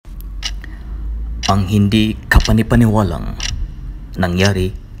Ang hindi kapanipaniwalang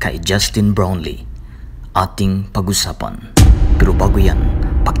nangyari kay Justin Brownlee ating pag-usapan. Pero bago yan,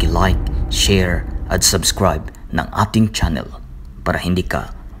 paki-like, share at subscribe ng ating channel para hindi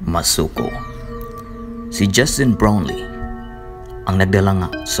ka masuko. Si Justin Brownlee ang nagdala nga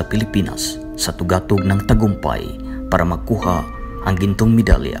sa Pilipinas sa tugatog ng tagumpay para magkuha ang gintong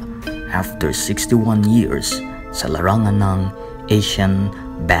medalya after 61 years sa larangan ng Asian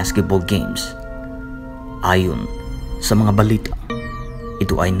Basketball Games. Ayon sa mga balita,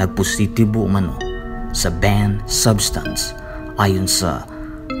 ito ay nagpositibo umano sa banned substance ayon sa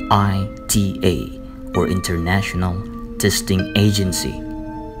ITA or International Testing Agency.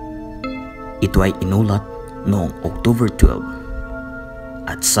 Ito ay inulat noong October 12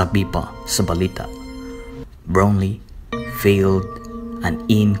 at sabi pa sa balita, Brownlee failed an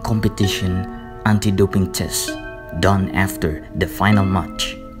in-competition anti-doping test done after the final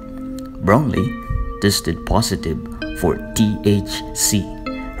match. Brownlee tested positive for THC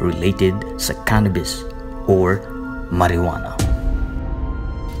related sa cannabis or marijuana.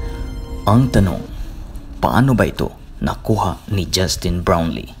 Ang tanong, paano ba ito nakuha ni Justin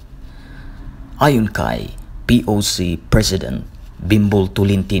Brownlee? Ayon kay POC President Bimbol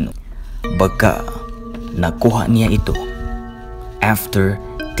Tolentino, baka nakuha niya ito after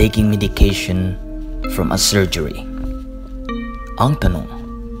taking medication from a surgery. Ang tanong,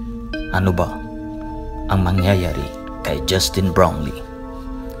 ano ba ang mangyayari kay Justin Brownlee?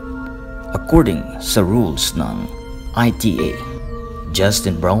 According sa rules ng ITA,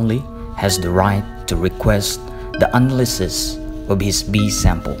 Justin Brownlee has the right to request the analysis of his B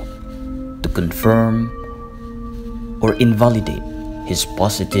sample to confirm or invalidate his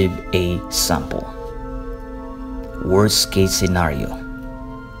positive A sample. Worst case scenario,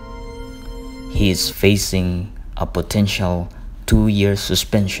 he is facing a potential 2-year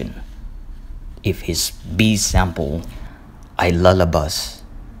suspension if his B sample ay lalabas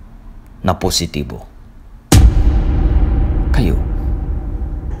na positibo. Kayo,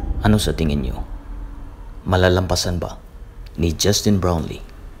 ano sa tingin nyo? Malalampasan ba ni Justin Brownlee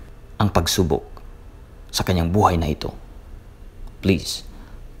ang pagsubok sa kanyang buhay na ito? Please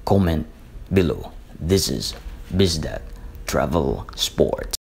comment below. This is Bizdat Travel Sports.